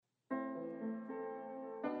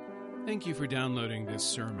Thank you for downloading this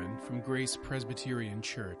sermon from Grace Presbyterian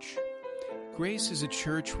Church. Grace is a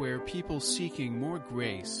church where people seeking more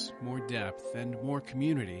grace, more depth, and more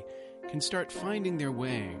community can start finding their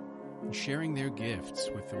way and sharing their gifts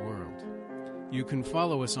with the world. You can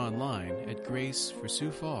follow us online at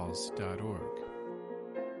graceforsiouxfalls.org.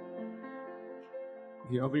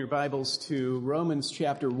 If you open your Bibles to Romans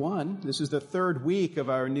chapter 1, this is the third week of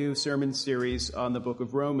our new sermon series on the book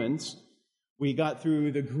of Romans. We got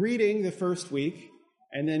through the greeting the first week,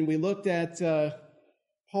 and then we looked at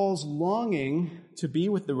Paul's longing to be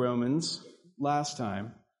with the Romans last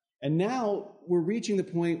time. And now we're reaching the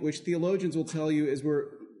point which theologians will tell you is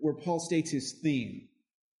where Paul states his theme.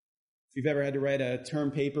 If you've ever had to write a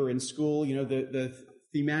term paper in school, you know, the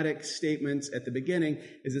thematic statements at the beginning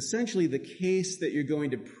is essentially the case that you're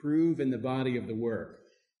going to prove in the body of the work.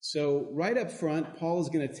 So right up front, Paul is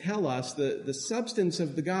going to tell us the substance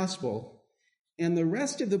of the gospel, and the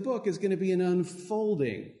rest of the book is going to be an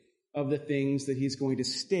unfolding of the things that he's going to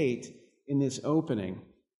state in this opening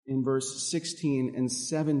in verse 16 and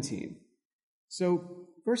 17. So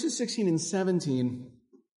verses 16 and 17,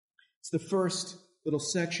 it's the first little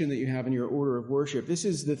section that you have in your order of worship. This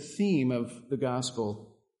is the theme of the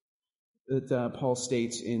gospel that Paul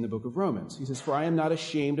states in the book of Romans. He says, "For I am not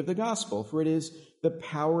ashamed of the gospel, for it is the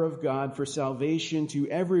power of God for salvation to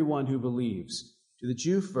everyone who believes, to the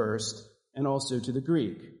Jew first, and also to the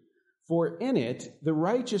Greek. For in it the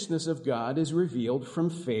righteousness of God is revealed from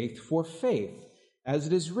faith for faith. As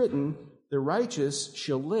it is written, the righteous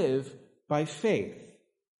shall live by faith."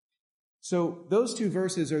 So those two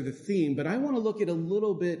verses are the theme, but I want to look at a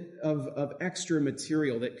little bit of extra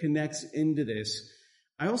material that connects into this.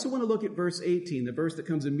 I also want to look at verse 18, the verse that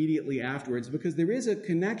comes immediately afterwards, because there is a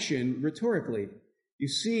connection rhetorically. You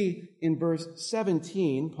see, in verse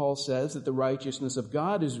 17, Paul says that the righteousness of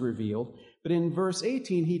God is revealed, but in verse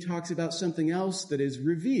 18, he talks about something else that is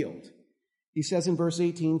revealed. He says in verse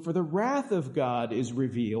 18, "For the wrath of God is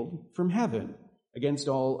revealed from heaven against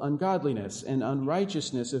all ungodliness and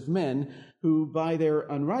unrighteousness of men who by their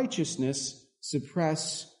unrighteousness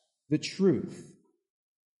suppress the truth."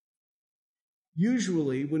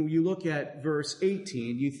 Usually, when you look at verse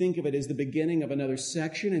 18, you think of it as the beginning of another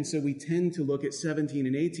section, and so we tend to look at 17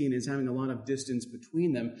 and 18 as having a lot of distance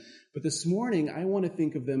between them. But this morning, I want to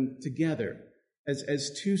think of them together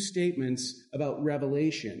as two statements about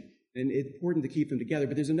revelation, and it's important to keep them together.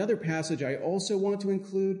 But there's another passage I also want to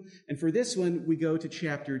include, and for this one, we go to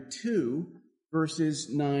chapter 2, verses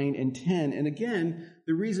 9 and 10. And again,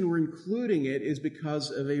 the reason we're including it is because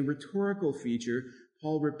of a rhetorical feature.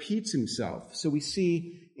 Paul repeats himself. So we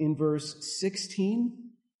see in verse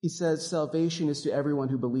 16, he says, "Salvation is to everyone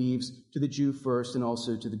who believes, to the Jew first and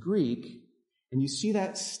also to the Greek." And you see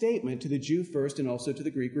that statement, to the Jew first and also to the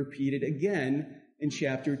Greek, repeated again in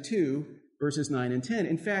chapter 2, verses 9 and 10.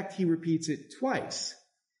 In fact, he repeats it twice.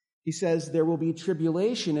 He says, "There will be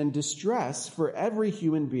tribulation and distress for every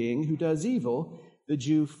human being who does evil, the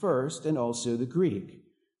Jew first and also the Greek.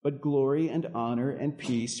 But glory and honor and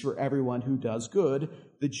peace for everyone who does good,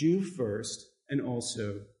 the Jew first and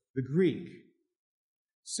also the Greek."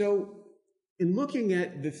 So, in looking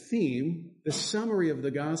at the theme, the summary of the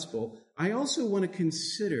gospel, I also want to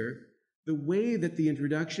consider the way that the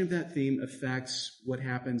introduction of that theme affects what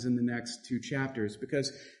happens in the next two chapters.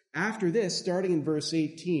 Because after this, starting in verse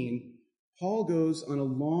 18, Paul goes on a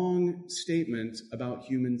long statement about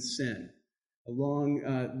human sin. A long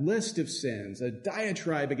list of sins, a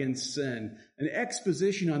diatribe against sin, an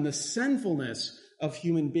exposition on the sinfulness of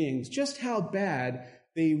human beings, just how bad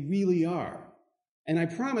they really are. And I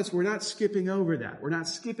promise we're not skipping over that. We're not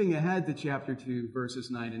skipping ahead to chapter 2,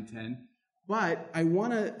 verses 9 and 10. But I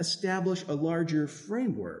want to establish a larger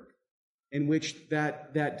framework in which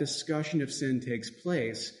that discussion of sin takes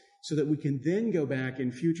place so that we can then go back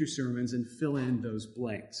in future sermons and fill in those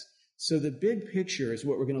blanks. So the big picture is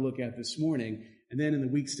what we're going to look at this morning, and then in the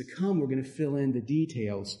weeks to come, we're going to fill in the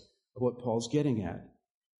details of what Paul's getting at.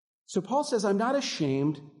 So Paul says, "I'm not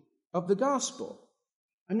ashamed of the gospel."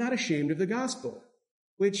 I'm not ashamed of the gospel,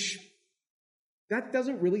 which that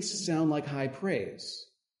doesn't really sound like high praise.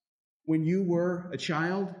 When you were a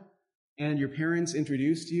child and your parents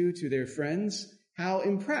introduced you to their friends, how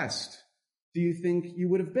impressed do you think you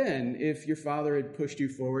would have been if your father had pushed you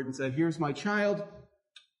forward and said, "Here's my child.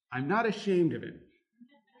 I'm not ashamed of him."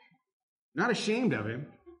 Not ashamed of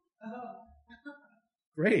him.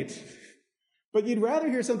 Great. But you'd rather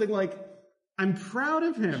hear something like, "I'm proud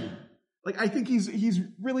of him. Like, I think he's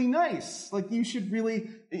really nice. Like, you should really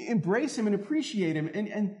embrace him and appreciate him."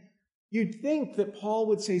 And you'd think that Paul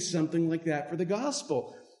would say something like that for the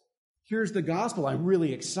gospel. Here's the gospel. I'm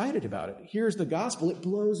really excited about it. Here's the gospel. It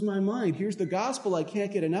blows my mind. Here's the gospel. I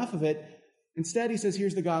can't get enough of it. Instead, he says,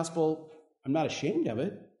 here's the gospel. I'm not ashamed of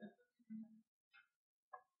it.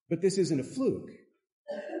 But this isn't a fluke.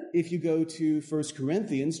 If you go to 1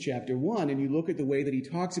 Corinthians chapter 1 and you look at the way that he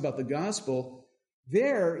talks about the gospel,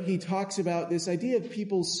 there he talks about this idea of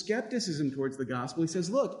people's skepticism towards the gospel. He says,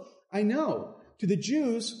 look, I know to the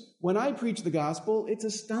Jews, when I preach the gospel, it's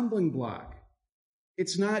a stumbling block.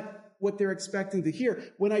 It's not what they're expecting to hear.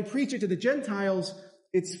 When I preach it to the Gentiles,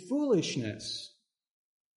 it's foolishness.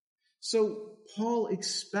 So Paul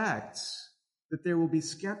expects that there will be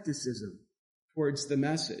skepticism towards the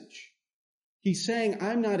message. He's saying,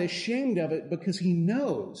 I'm not ashamed of it because he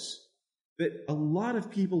knows that a lot of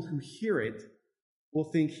people who hear it will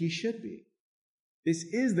think he should be. This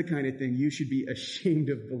is the kind of thing you should be ashamed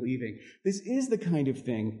of believing. This is the kind of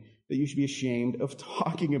thing that you should be ashamed of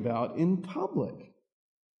talking about in public.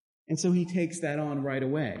 And so he takes that on right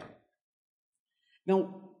away.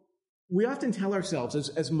 Now, we often tell ourselves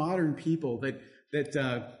as modern people that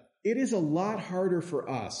it is a lot harder for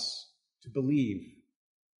us to believe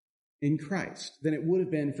in Christ than it would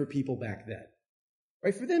have been for people back then.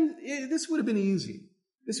 Right? For them, this would have been easy.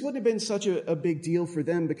 This wouldn't have been such a big deal for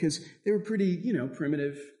them because they were pretty,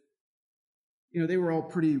 primitive. They were all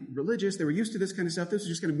pretty religious. They were used to this kind of stuff. This was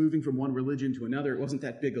just kind of moving from one religion to another. It wasn't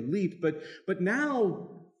that big a leap. But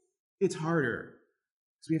now it's harder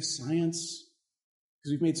because we have science,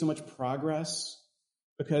 because we've made so much progress,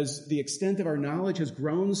 because the extent of our knowledge has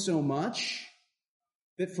grown so much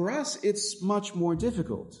that for us it's much more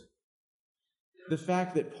difficult. The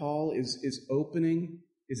fact that Paul is opening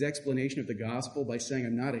his explanation of the gospel by saying,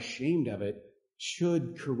 I'm not ashamed of it,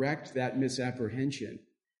 should correct that misapprehension.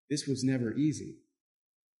 This was never easy.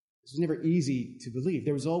 This was never easy to believe.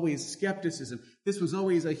 There was always skepticism. This was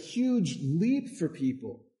always a huge leap for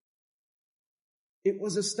people. It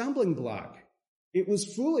was a stumbling block. It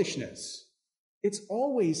was foolishness. It's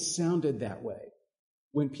always sounded that way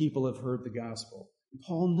when people have heard the gospel.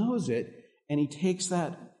 Paul knows it, and he takes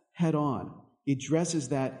that head on. He addresses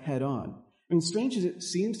that head on. I mean, strange as it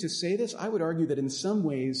seems to say this, I would argue that in some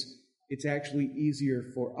ways it's actually easier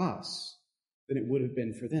for us than it would have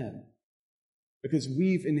been for them. Because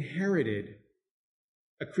we've inherited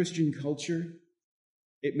a Christian culture.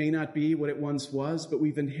 It may not be what it once was, but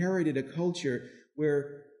we've inherited a culture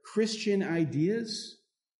where Christian ideas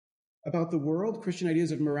about the world, Christian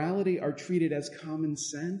ideas of morality, are treated as common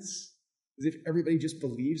sense, as if everybody just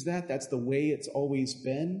believes that. That's the way it's always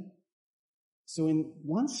been. So in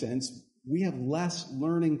one sense, we have less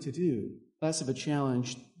learning to do, less of a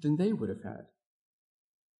challenge than they would have had.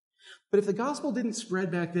 But if the gospel didn't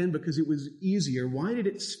spread back then because it was easier, why did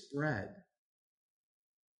it spread?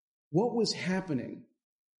 What was happening?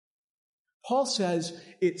 Paul says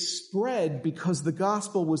it spread because the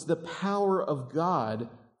gospel was the power of God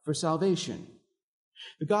for salvation.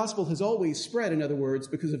 The gospel has always spread, in other words,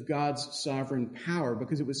 because of God's sovereign power,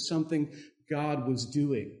 because it was something God was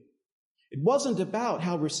doing. It wasn't about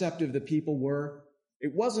how receptive the people were.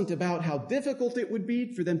 It wasn't about how difficult it would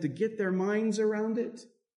be for them to get their minds around it.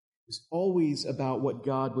 It was always about what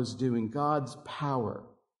God was doing, God's power.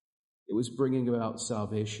 It was bringing about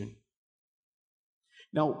salvation.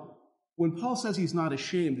 Now, when Paul says he's not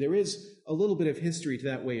ashamed, there is a little bit of history to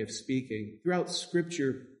that way of speaking. Throughout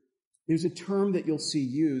Scripture, there's a term that you'll see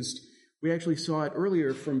used. We actually saw it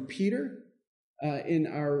earlier from Peter in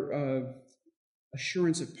our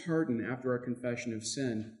assurance of pardon after our confession of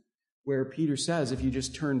sin, where Peter says, if you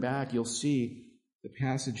just turn back, you'll see the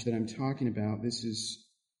passage that I'm talking about. This is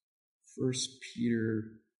 1 Peter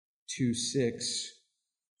 2:6.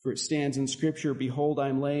 For it stands in Scripture, behold, I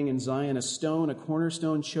am laying in Zion a stone, a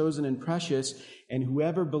cornerstone chosen and precious, and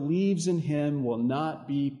whoever believes in him will not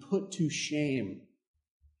be put to shame.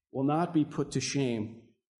 Will not be put to shame.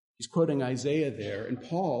 He's quoting Isaiah there, and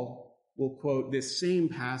Paul will quote this same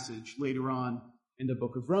passage later on in the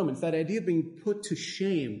book of Romans. That idea of being put to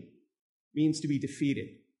shame means to be defeated.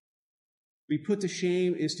 To be put to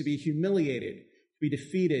shame is to be humiliated, to be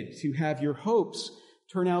defeated, to have your hopes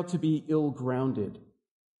turn out to be ill-grounded.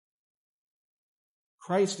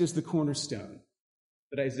 Christ is the cornerstone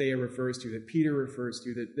that Isaiah refers to, that Peter refers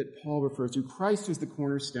to, that Paul refers to. Christ is the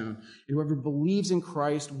cornerstone, and whoever believes in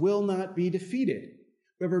Christ will not be defeated.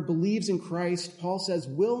 Whoever believes in Christ, Paul says,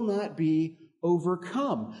 will not be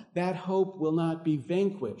overcome. That hope will not be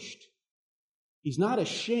vanquished. He's not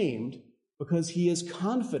ashamed because he is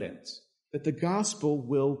confident that the gospel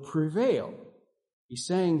will prevail. He's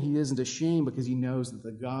saying he isn't ashamed because he knows that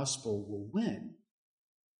the gospel will win.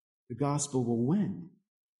 The gospel will win.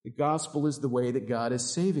 The gospel is the way that God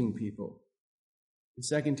is saving people.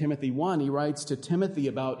 In 2 Timothy 1, he writes to Timothy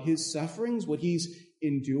about his sufferings, what he's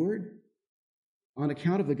endured on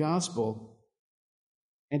account of the gospel.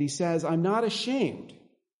 And he says, I'm not ashamed,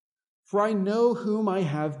 for I know whom I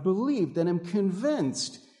have believed and am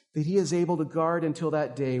convinced that he is able to guard until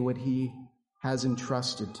that day what he has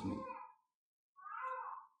entrusted to me.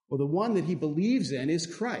 Well, the one that he believes in is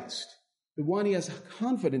Christ. The one he has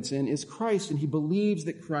confidence in is Christ, and he believes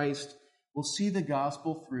that Christ will see the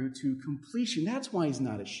gospel through to completion. That's why he's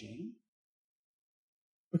not ashamed.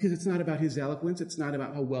 Because it's not about his eloquence. It's not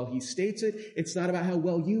about how well he states it. It's not about how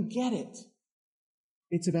well you get it.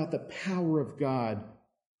 It's about the power of God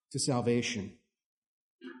to salvation.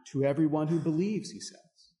 To everyone who believes, he says.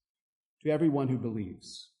 To everyone who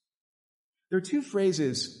believes. There are two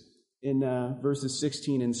phrases in verses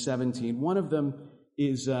 16 and 17. One of them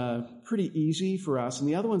is pretty easy for us, and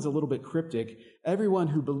the other one's a little bit cryptic. Everyone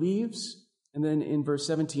who believes, and then in verse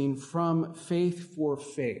 17, from faith for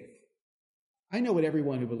faith. I know what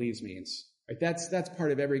everyone who believes means. Right? That's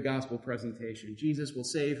part of every gospel presentation. Jesus will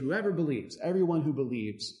save whoever believes, everyone who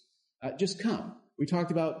believes. Just come. We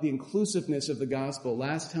talked about the inclusiveness of the gospel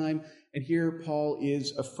last time, and here Paul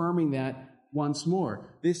is affirming that once more.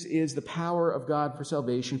 This is the power of God for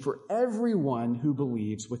salvation for everyone who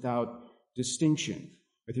believes without distinction.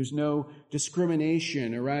 But there's no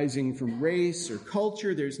discrimination arising from race or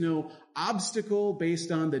culture. There's no obstacle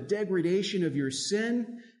based on the degradation of your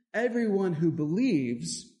sin. Everyone who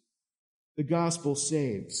believes, the gospel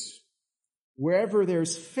saves. Wherever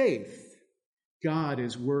there's faith, God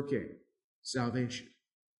is working salvation.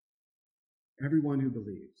 Everyone who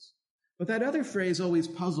believes. But that other phrase always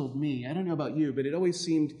puzzled me. I don't know about you, but it always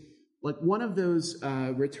seemed like one of those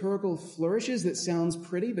rhetorical flourishes that sounds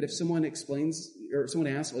pretty, but if someone explains or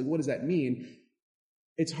someone asks, like, what does that mean?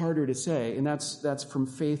 It's harder to say, and that's from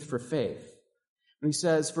faith for faith. And he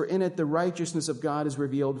says, for in it the righteousness of God is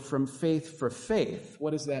revealed from faith for faith.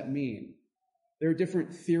 What does that mean? There are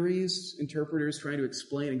different theories, interpreters trying to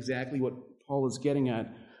explain exactly what Paul is getting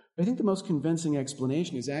at. But I think the most convincing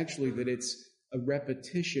explanation is actually that it's a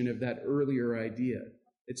repetition of that earlier idea.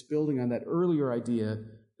 It's building on that earlier idea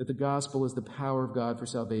that the gospel is the power of God for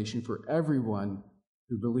salvation for everyone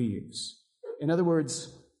who believes. In other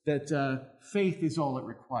words, that faith is all it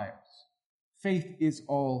requires. Faith is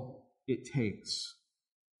all it takes.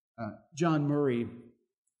 John Murray,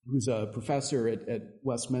 who's a professor at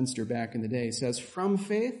Westminster back in the day, says, from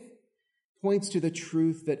faith points to the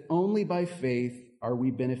truth that only by faith are we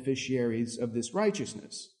beneficiaries of this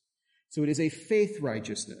righteousness. So it is a faith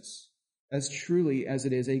righteousness, as truly as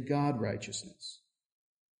it is a God righteousness.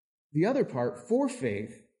 The other part, for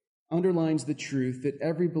faith, underlines the truth that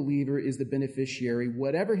every believer is the beneficiary,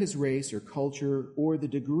 whatever his race or culture or the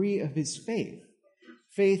degree of his faith.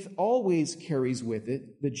 Faith always carries with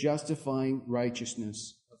it the justifying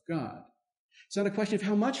righteousness of God. It's not a question of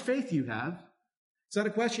how much faith you have. It's not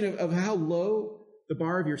a question of how low the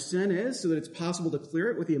bar of your sin is so that it's possible to clear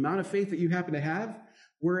it with the amount of faith that you happen to have.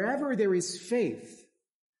 Wherever there is faith,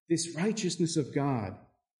 this righteousness of God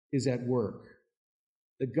is at work.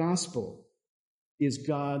 The gospel is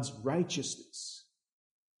God's righteousness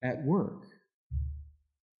at work.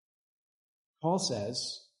 Paul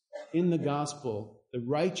says, in the gospel, the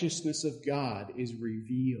righteousness of God is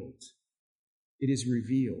revealed. It is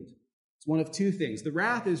revealed. It's one of two things. The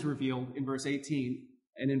wrath is revealed in verse 18,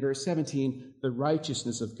 and in verse 17, the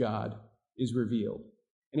righteousness of God is revealed.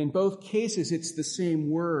 And in both cases, it's the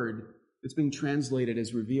same word that's being translated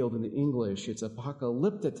as revealed in the English. It's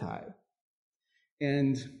apocalyptai.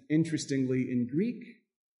 And interestingly, in Greek,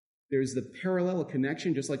 there's the parallel, a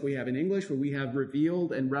connection, just like we have in English, where we have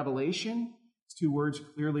revealed and revelation. It's two words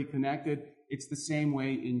clearly connected. It's the same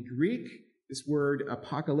way in Greek. This word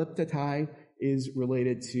apocalyptai is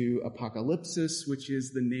related to apocalypsis, which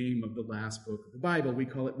is the name of the last book of the Bible. We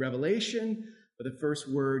call it Revelation, but the first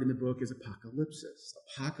word in the book is apocalypsis,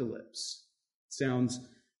 apocalypse. Sounds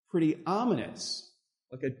pretty ominous,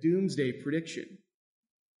 like a doomsday prediction.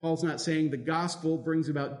 Paul's not saying the gospel brings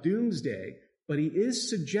about doomsday, but he is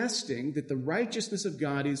suggesting that the righteousness of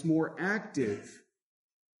God is more active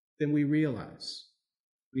than we realize.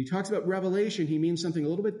 When he talks about revelation, he means something a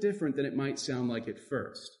little bit different than it might sound like at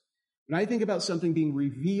first. When I think about something being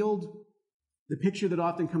revealed, the picture that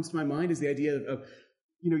often comes to my mind is the idea of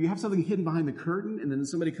you have something hidden behind the curtain, and then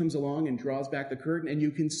somebody comes along and draws back the curtain, and you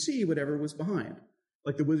can see whatever was behind.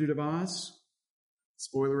 Like the Wizard of Oz.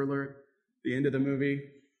 Spoiler alert, the end of the movie.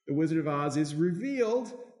 The Wizard of Oz is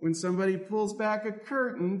revealed when somebody pulls back a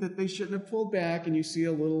curtain that they shouldn't have pulled back, and you see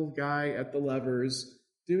a little guy at the levers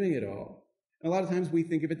doing it all. And a lot of times we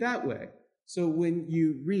think of it that way. So when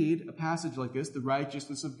you read a passage like this, the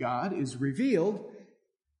righteousness of God is revealed,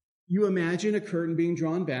 you imagine a curtain being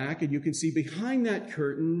drawn back, and you can see behind that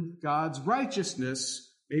curtain God's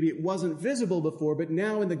righteousness. Maybe it wasn't visible before, but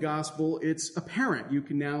now in the gospel it's apparent. You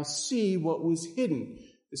can now see what was hidden,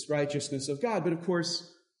 this righteousness of God. But of course,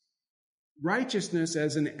 righteousness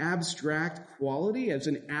as an abstract quality, as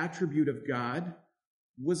an attribute of God,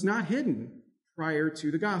 was not hidden prior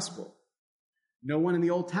to the gospel. No one in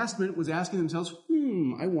the Old Testament was asking themselves,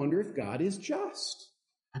 I wonder if God is just.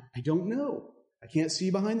 I don't know. I can't see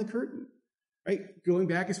behind the curtain. Right? Going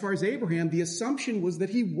back as far as Abraham, the assumption was that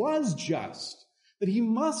he was just, that he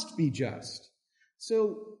must be just.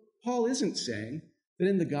 So Paul isn't saying that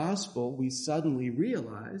in the gospel we suddenly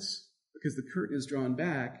realize, because the curtain is drawn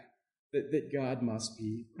back, that God must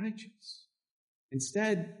be righteous.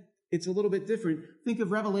 Instead, it's a little bit different. Think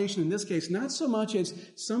of Revelation in this case, not so much as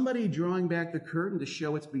somebody drawing back the curtain to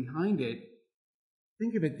show what's behind it.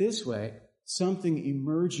 Think of it this way, something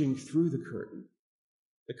emerging through the curtain.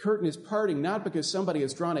 The curtain is parting not because somebody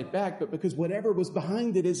has drawn it back, but because whatever was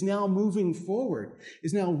behind it is now moving forward,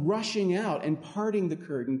 is now rushing out and parting the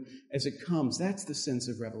curtain as it comes. That's the sense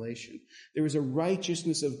of Revelation. There is a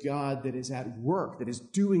righteousness of God that is at work, that is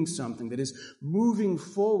doing something, that is moving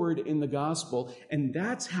forward in the gospel, and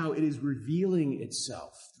that's how it is revealing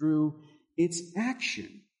itself, through its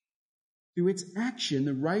action. Through its action,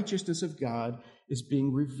 the righteousness of God is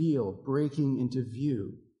being revealed, breaking into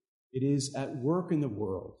view. It is at work in the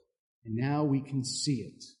world, and now we can see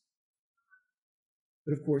it.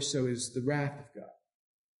 But of course, so is the wrath of God.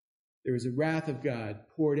 There is a wrath of God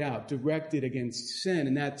poured out, directed against sin,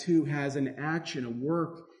 and that too has an action, a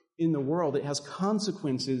work in the world. It has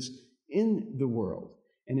consequences in the world.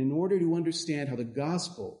 And in order to understand how the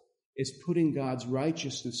gospel is putting God's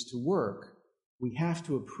righteousness to work, we have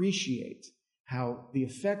to appreciate how the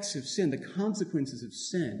effects of sin, the consequences of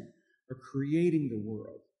sin, are creating the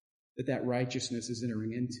world that righteousness is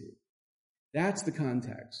entering into. That's the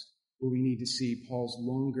context where we need to see Paul's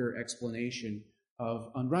longer explanation of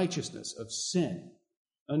unrighteousness, of sin.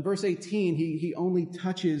 In verse 18, he only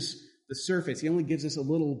touches the surface. He only gives us a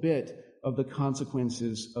little bit of the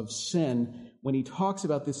consequences of sin when he talks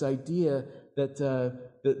about this idea that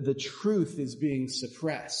the truth is being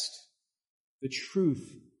suppressed. The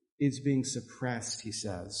truth is being suppressed, he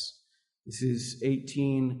says. This is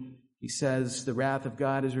 18. He says, the wrath of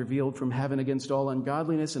God is revealed from heaven against all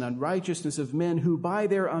ungodliness and unrighteousness of men who by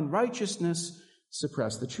their unrighteousness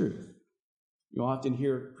suppress the truth. You often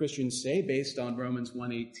hear Christians say, based on Romans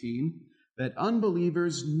 1:18, that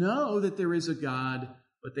unbelievers know that there is a God,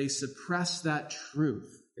 but they suppress that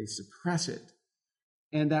truth. They suppress it.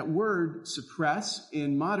 And that word suppress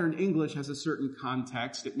in modern English has a certain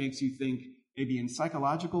context. It makes you think maybe in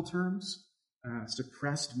psychological terms,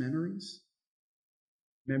 suppressed memories.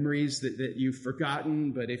 Memories that you've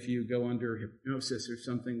forgotten, but if you go under hypnosis or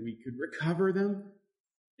something, we could recover them.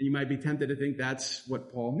 And you might be tempted to think that's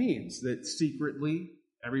what Paul means, that secretly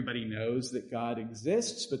everybody knows that God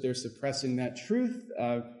exists, but they're suppressing that truth.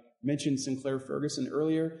 Mentioned Sinclair Ferguson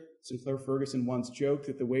earlier. Sinclair Ferguson once joked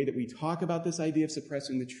that the way that we talk about this idea of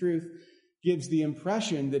suppressing the truth gives the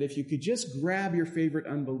impression that if you could just grab your favorite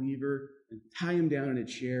unbeliever and tie him down in a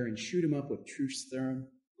chair and shoot him up with truth serum,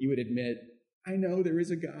 you would admit, I know there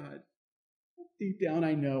is a God. Deep down,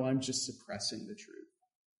 I know I'm just suppressing the truth.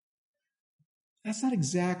 That's not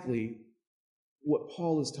exactly what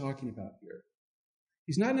Paul is talking about here.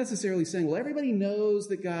 He's not necessarily saying, well, everybody knows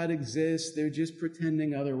that God exists. They're just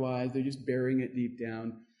pretending otherwise. They're just burying it deep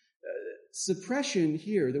down. Suppression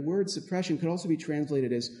here, the word suppression could also be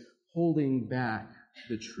translated as holding back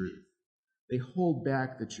the truth. They hold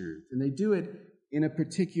back the truth, and they do it in a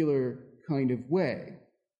particular kind of way.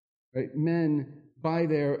 Right? Men, by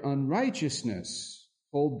their unrighteousness,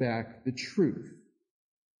 hold back the truth.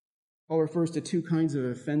 Paul refers to two kinds of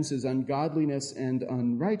offenses, ungodliness and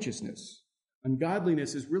unrighteousness.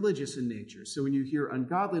 Ungodliness is religious in nature. So when you hear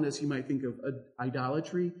ungodliness, you might think of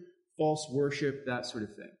idolatry, false worship, that sort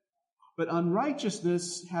of thing. But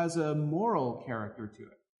unrighteousness has a moral character to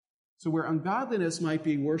it. So where ungodliness might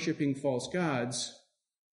be worshiping false gods,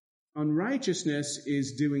 unrighteousness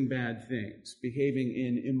is doing bad things, behaving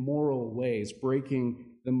in immoral ways, breaking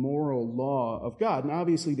the moral law of God. And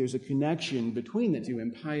obviously there's a connection between the two.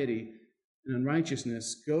 Impiety and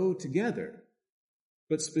unrighteousness go together.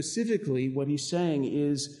 But specifically, what he's saying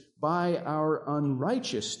is by our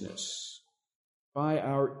unrighteousness, by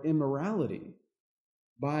our immorality,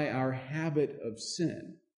 by our habit of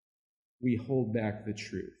sin, we hold back the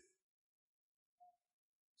truth.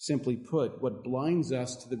 Simply put, what blinds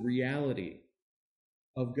us to the reality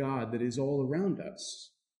of God that is all around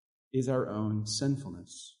us is our own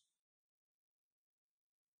sinfulness.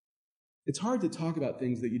 It's hard to talk about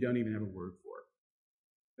things that you don't even have a word for.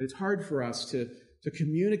 It's hard for us to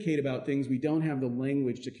communicate about things we don't have the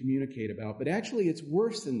language to communicate about. But actually, it's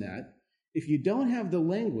worse than that. If you don't have the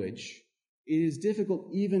language, it is difficult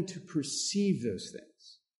even to perceive those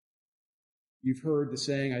things. You've heard the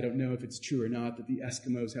saying, I don't know if it's true or not, that the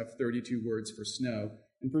Eskimos have 32 words for snow.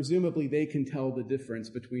 And presumably they can tell the difference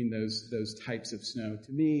between those types of snow.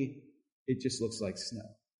 To me, it just looks like snow.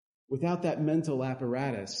 Without that mental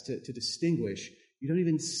apparatus to distinguish, you don't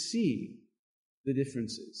even see the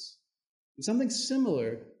differences. And something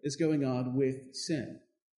similar is going on with sin.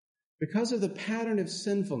 Because of the pattern of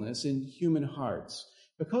sinfulness in human hearts,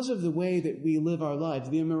 because of the way that we live our lives,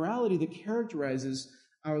 the immorality that characterizes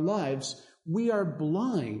our lives, we are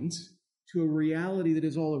blind to a reality that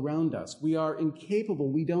is all around us. We are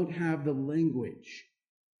incapable, we don't have the language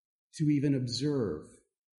to even observe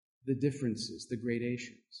the differences, the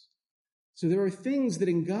gradations. So there are things that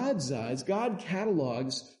in God's eyes, God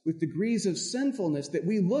catalogs with degrees of sinfulness that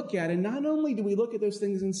we look at, and not only do we look at those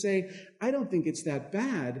things and say, I don't think it's that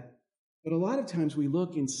bad, but a lot of times we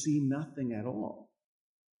look and see nothing at all.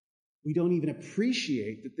 We don't even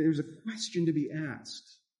appreciate that there's a question to be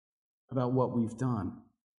asked about what we've done.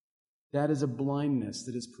 That is a blindness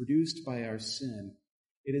that is produced by our sin.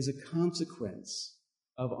 It is a consequence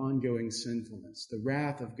of ongoing sinfulness. The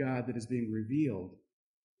wrath of God that is being revealed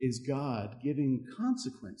is God giving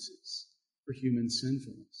consequences for human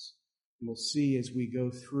sinfulness. And we'll see as we go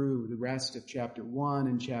through the rest of chapter 1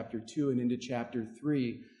 and chapter 2 and into chapter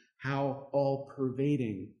 3 how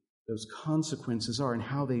all-pervading those consequences are and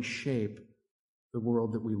how they shape the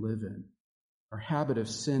world that we live in. Our habit of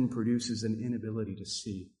sin produces an inability to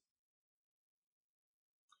see.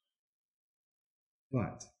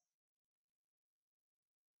 But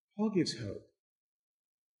Paul gives hope.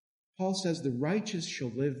 Paul says, the righteous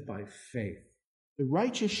shall live by faith. The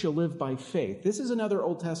righteous shall live by faith. This is another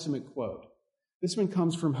Old Testament quote. This one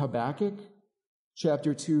comes from Habakkuk,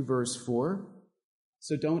 chapter 2, verse 4.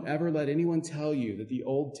 So don't ever let anyone tell you that the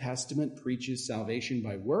Old Testament preaches salvation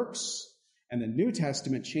by works, and the New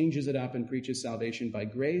Testament changes it up and preaches salvation by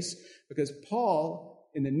grace, because Paul,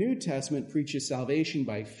 in the New Testament, preaches salvation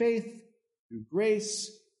by faith through grace,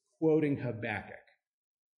 quoting Habakkuk,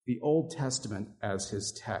 the Old Testament as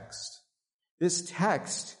his text. This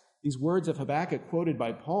text, these words of Habakkuk quoted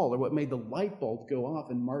by Paul, are what made the light bulb go off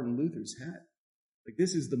in Martin Luther's head. Like,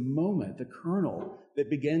 this is the moment, the kernel that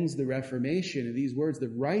begins the Reformation. And these words, the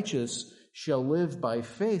righteous shall live by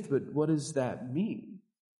faith. But what does that mean?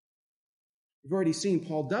 We've already seen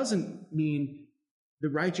Paul doesn't mean the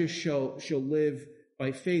righteous shall live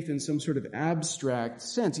by faith in some sort of abstract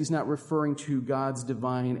sense. He's not referring to God's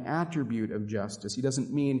divine attribute of justice. He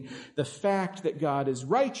doesn't mean the fact that God is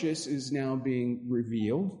righteous is now being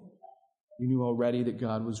revealed. We knew already that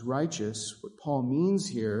God was righteous. What Paul means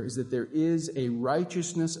here is that there is a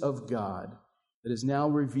righteousness of God that is now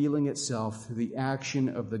revealing itself through the action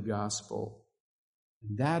of the gospel.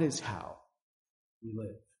 And that is how we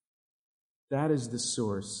live. That is the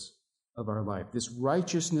source of our life. This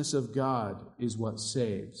righteousness of God is what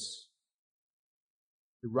saves.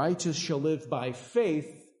 The righteous shall live by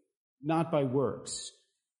faith, not by works.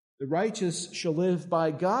 The righteous shall live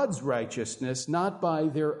by God's righteousness, not by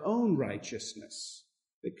their own righteousness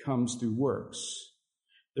that comes through works.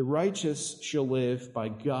 The righteous shall live by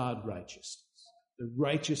God's righteousness, the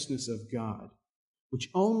righteousness of God, which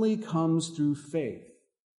only comes through faith.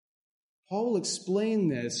 Paul will explain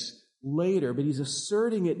this later, but he's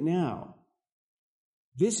asserting it now.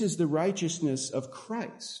 This is the righteousness of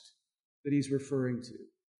Christ that he's referring to.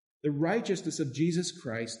 The righteousness of Jesus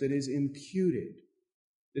Christ that is imputed,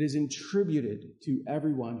 that is attributed to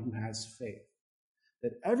everyone who has faith.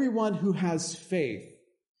 That everyone who has faith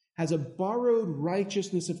has a borrowed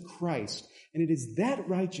righteousness of Christ, and it is that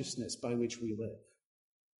righteousness by which we live.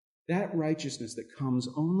 That righteousness that comes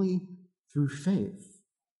only through faith.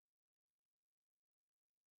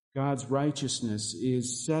 God's righteousness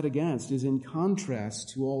is set against, is in contrast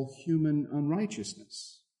to all human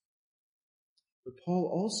unrighteousness. But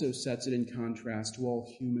Paul also sets it in contrast to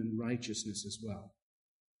all human righteousness as well.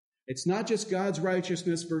 It's not just God's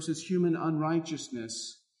righteousness versus human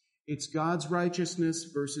unrighteousness. It's God's righteousness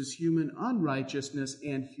versus human unrighteousness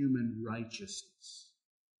and human righteousness.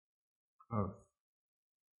 Both.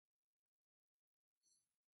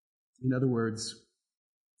 In other words,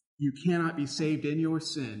 you cannot be saved in your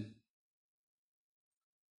sin,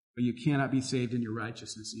 but you cannot be saved in your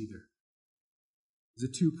righteousness either. It's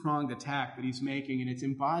a two-pronged attack that he's making, and it's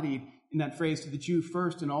embodied in that phrase to the Jew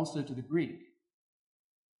first and also to the Greek.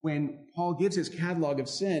 When Paul gives his catalog of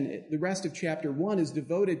sin, the rest of chapter 1 is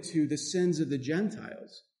devoted to the sins of the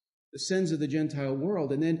Gentiles. the sins of the Gentile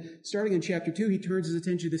world. And then starting in chapter 2, he turns his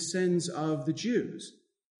attention to the sins of the Jews,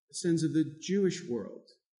 the sins of the Jewish world.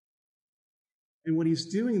 And what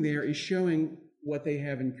he's doing there is showing what they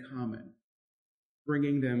have in common,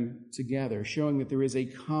 bringing them together, showing that there is a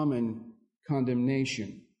common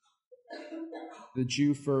condemnation. The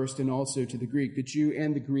Jew first and also to the Greek. The Jew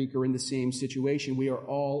and the Greek are in the same situation. We are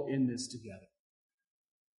all in this together.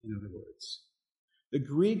 In other words, the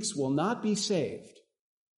Greeks will not be saved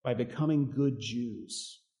by becoming good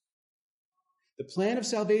Jews. The plan of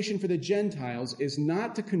salvation for the Gentiles is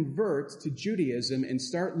not to convert to Judaism and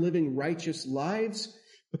start living righteous lives,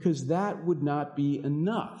 because that would not be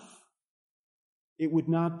enough. It would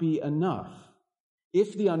not be enough.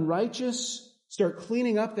 If the unrighteous start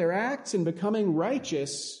cleaning up their acts and becoming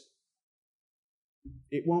righteous,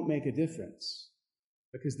 it won't make a difference,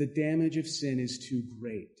 because the damage of sin is too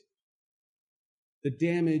great. The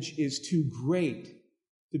damage is too great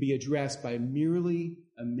to be addressed by merely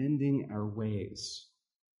amending our ways.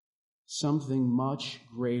 Something much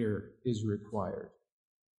greater is required.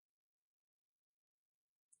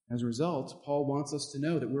 As a result, Paul wants us to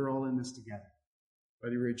know that we're all in this together.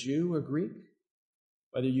 Whether you're a Jew or Greek,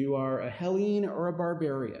 whether you are a Hellene or a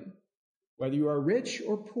barbarian, whether you are rich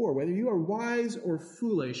or poor, whether you are wise or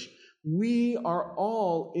foolish, we are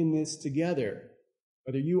all in this together.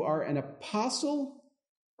 Whether you are an apostle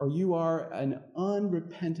or you are an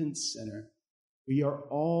unrepentant sinner, we are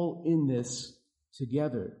all in this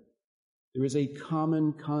together. There is a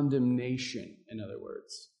common condemnation, in other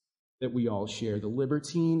words, that we all share. The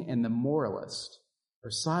libertine and the moralist are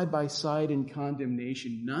side by side in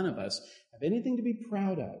condemnation. None of us have anything to be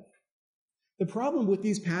proud of. The problem with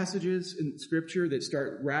these passages in Scripture that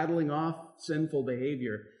start rattling off sinful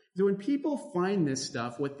behavior is that when people find this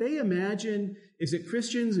stuff, what they imagine is that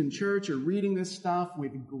Christians in church are reading this stuff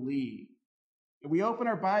with glee. And we open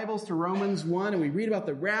our Bibles to Romans 1 and we read about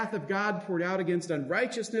the wrath of God poured out against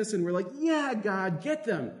unrighteousness, and we're like, yeah, God, get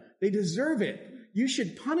them. They deserve it. You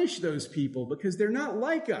should punish those people because they're not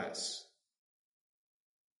like us.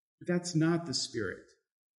 But that's not the spirit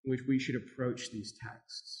in which we should approach these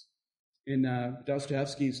texts. In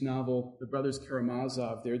Dostoevsky's novel, The Brothers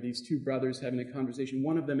Karamazov, there are these two brothers having a conversation.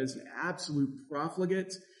 One of them is an absolute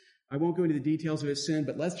profligate. I won't go into the details of his sin,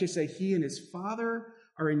 but let's just say he and his father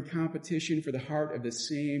are in competition for the heart of the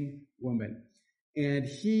same woman. And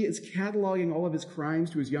he is cataloging all of his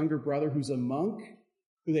crimes to his younger brother, who's a monk,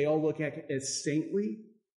 who they all look at as saintly.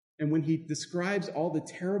 And when he describes all the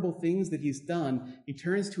terrible things that he's done, he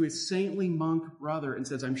turns to his saintly monk brother and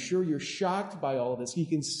says, I'm sure you're shocked by all of this. He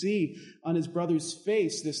can see on his brother's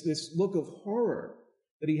face this look of horror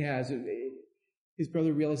that he has. His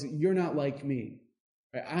brother realizes, you're not like me.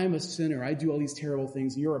 I'm a sinner. I do all these terrible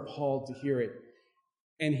things. And you're appalled to hear it.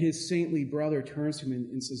 And his saintly brother turns to him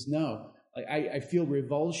and says, no, I feel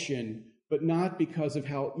revulsion, but not because of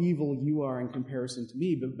how evil you are in comparison to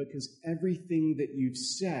me, but because everything that you've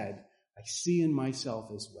said, I see in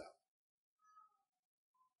myself as well.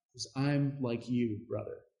 Because I'm like you,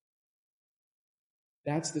 brother.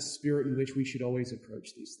 That's the spirit in which we should always approach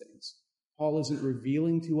these things. Paul isn't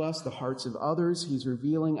revealing to us the hearts of others. He's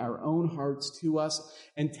revealing our own hearts to us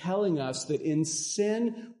and telling us that in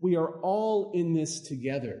sin, we are all in this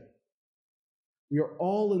together. We are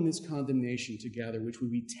all in this condemnation together, which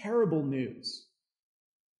would be terrible news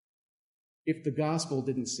if the gospel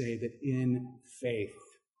didn't say that in faith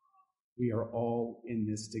we are all in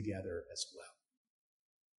this together as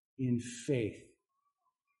well. In faith,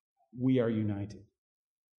 we are united.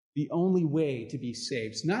 The only way to be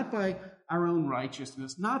saved is not by our own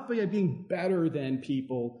righteousness, not by being better than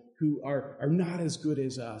people who are not as good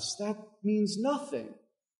as us. That means nothing.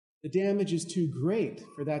 The damage is too great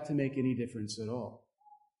for that to make any difference at all.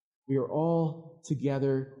 We are all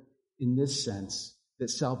together in this sense, that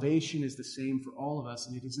salvation is the same for all of us,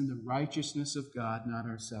 and it is in the righteousness of God, not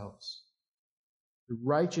ourselves. The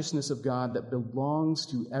righteousness of God that belongs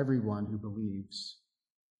to everyone who believes.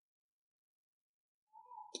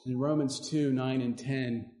 In Romans 2, 9 and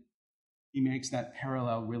 10, he makes that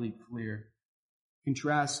parallel really clear.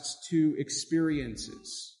 Contrasts two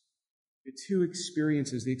experiences. The two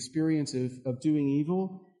experiences, the experience of doing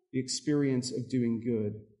evil, the experience of doing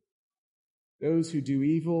good. Those who do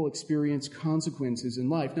evil experience consequences in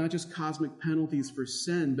life, not just cosmic penalties for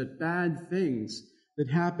sin, but bad things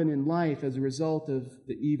that happen in life as a result of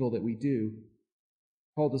the evil that we do.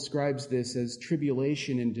 Paul describes this as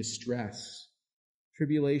tribulation and distress.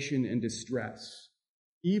 Tribulation and distress.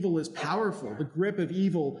 Evil is powerful. The grip of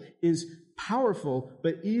evil is powerful,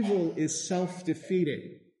 but evil is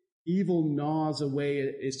self-defeating. Evil gnaws away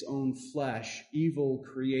at its own flesh. Evil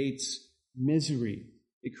creates misery.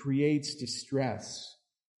 It creates distress.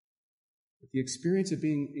 But the experience of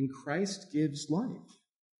being in Christ gives life.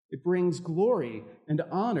 It brings glory and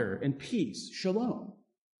honor and peace, shalom,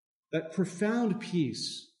 that profound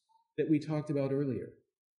peace that we talked about earlier.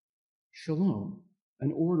 Shalom,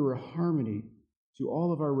 an order, a harmony to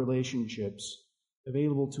all of our relationships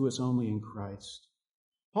available to us only in Christ.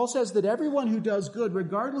 Paul says that everyone who does good,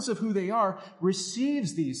 regardless of who they are,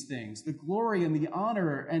 receives these things, the glory and the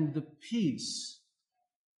honor and the peace,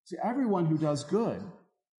 to everyone who does good.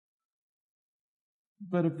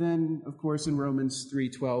 But then, of course, in Romans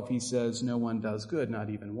 3:12, he says, no one does good, not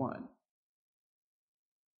even one.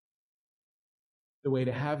 The way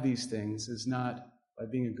to have these things is not by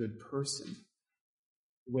being a good person.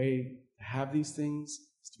 The way to have these things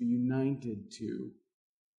is to be united to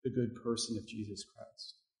the good person of Jesus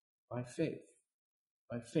Christ. By faith.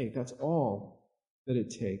 By faith. That's all that it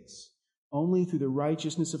takes. Only through the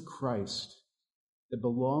righteousness of Christ that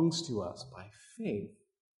belongs to us by faith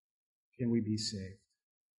can we be saved.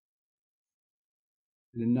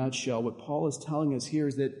 In a nutshell, what Paul is telling us here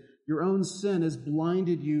is that your own sin has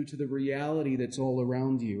blinded you to the reality that's all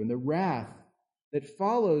around you, and the wrath that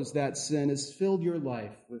follows that sin has filled your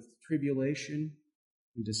life with tribulation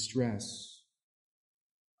and distress.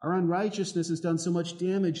 Our unrighteousness has done so much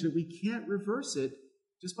damage that we can't reverse it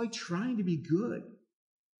just by trying to be good,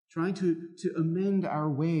 trying to amend our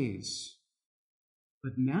ways.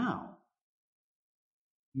 But now,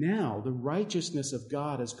 the righteousness of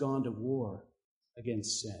God has gone to war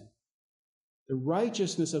against sin. The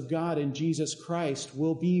righteousness of God in Jesus Christ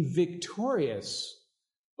will be victorious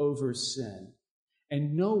over sin.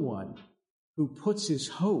 And no one who puts his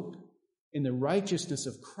hope in the righteousness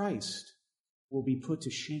of Christ will be put to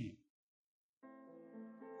shame.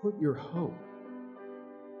 Put your hope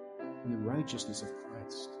in the righteousness of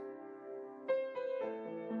Christ.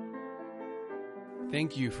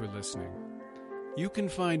 Thank you for listening. You can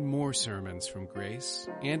find more sermons from Grace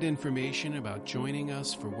and information about joining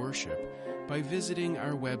us for worship by visiting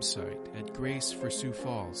our website at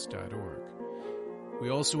graceforsiouxfalls.org. We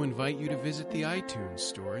also invite you to visit the iTunes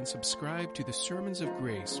store and subscribe to the Sermons of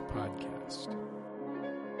Grace podcast.